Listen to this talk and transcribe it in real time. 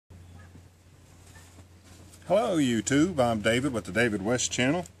Hello YouTube, I'm David with the David West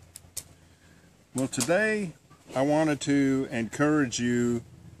channel. Well, today I wanted to encourage you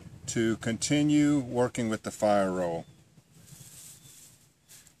to continue working with the fire roll.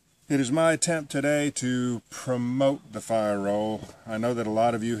 It is my attempt today to promote the fire roll. I know that a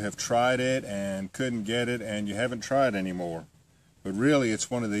lot of you have tried it and couldn't get it and you haven't tried anymore. But really it's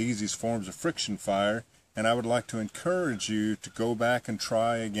one of the easiest forms of friction fire, and I would like to encourage you to go back and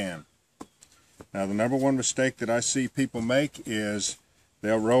try again. Now, the number one mistake that I see people make is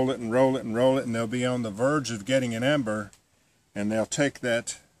they'll roll it and roll it and roll it, and they'll be on the verge of getting an ember, and they'll take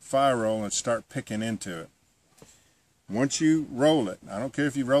that fire roll and start picking into it. Once you roll it, I don't care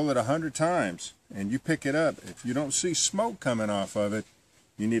if you roll it 100 times, and you pick it up, if you don't see smoke coming off of it,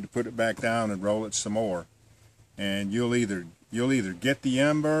 you need to put it back down and roll it some more. And you'll either get the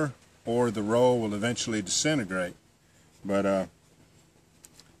ember or the roll will eventually disintegrate. But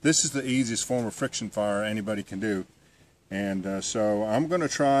this is the easiest form of friction fire anybody can do. And so I'm going to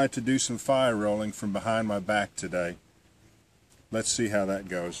try to do some fire rolling from behind my back today. Let's see how that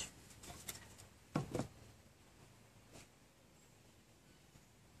goes.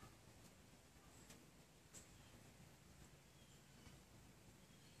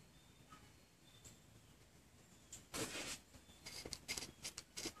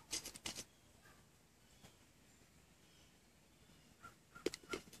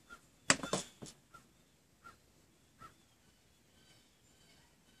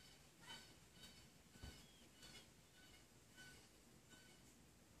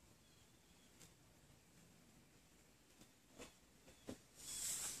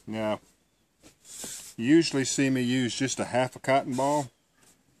 Now, you usually see me use just a half a cotton ball,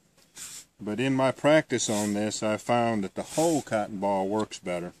 but in my practice on this, I found that the whole cotton ball works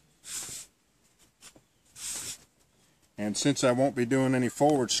better. And since I won't be doing any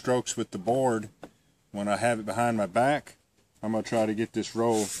forward strokes with the board when I have it behind my back, I'm going to try to get this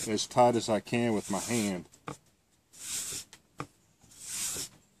roll as tight as I can with my hand.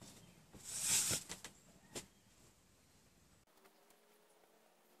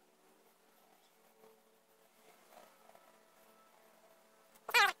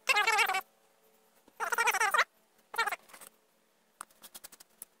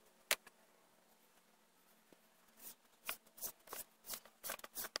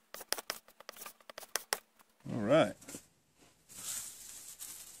 All right.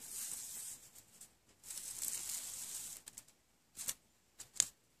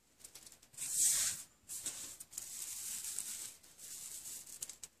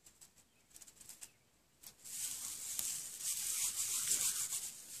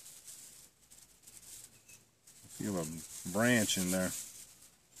 Feel a branch in there.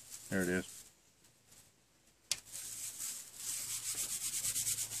 There it is.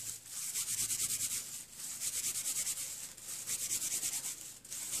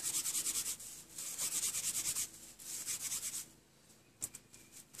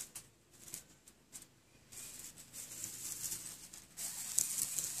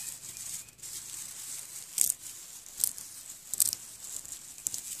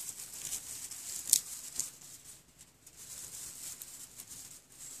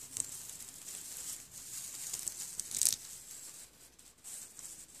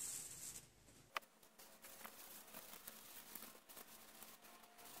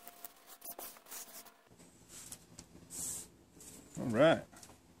 All right,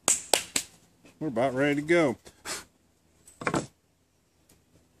 we're about ready to go.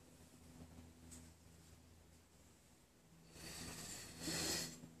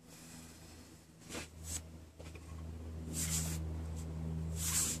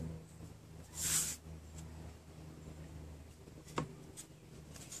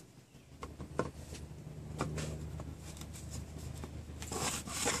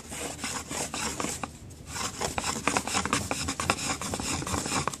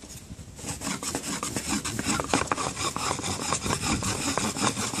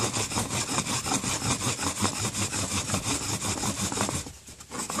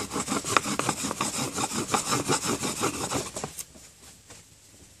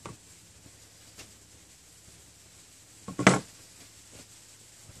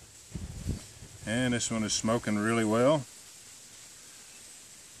 And this one is smoking really well.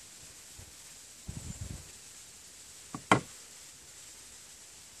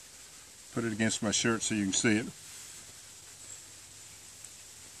 Put it against my shirt so you can see it.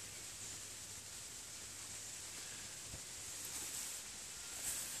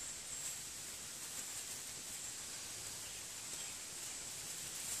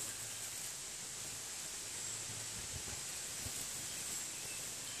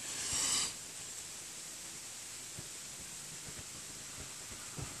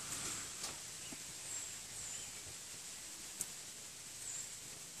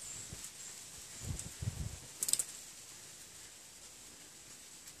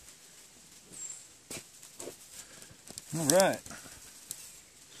 All right.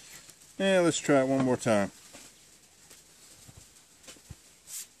 Yeah, let's try it one more time.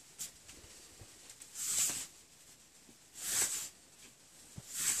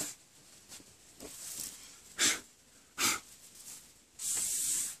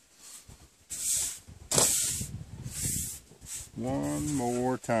 One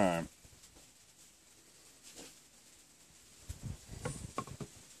more time.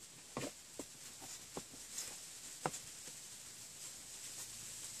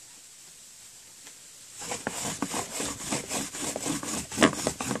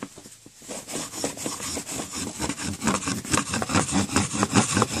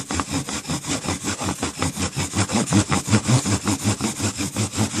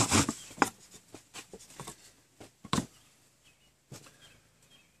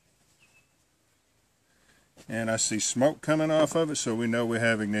 And I see smoke coming off of it, so we know we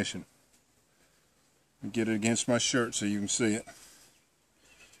have ignition. Get it against my shirt so you can see it.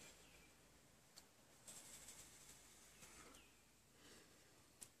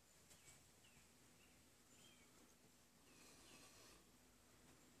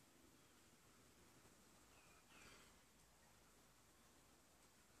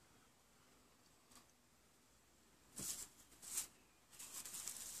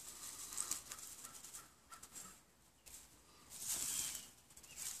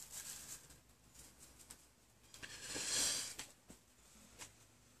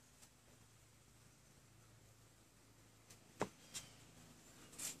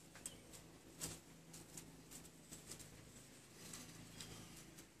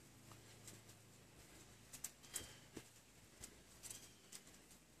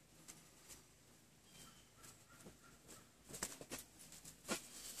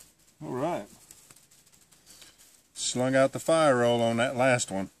 All right. Slung out the fire roll on that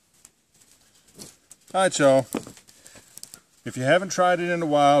last one. All right, y'all. If you haven't tried it in a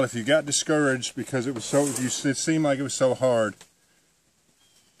while, if you got discouraged because it seemed like it was so hard,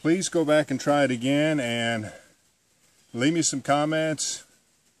 please go back and try it again and leave me some comments.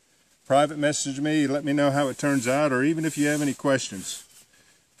 Private message me, let me know how it turns out, or even if you have any questions,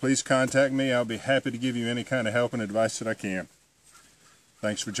 please contact me. I'll be happy to give you any kind of help and advice that I can.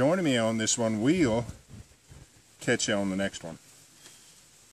 Thanks for joining me on this one. We'll catch you on the next one.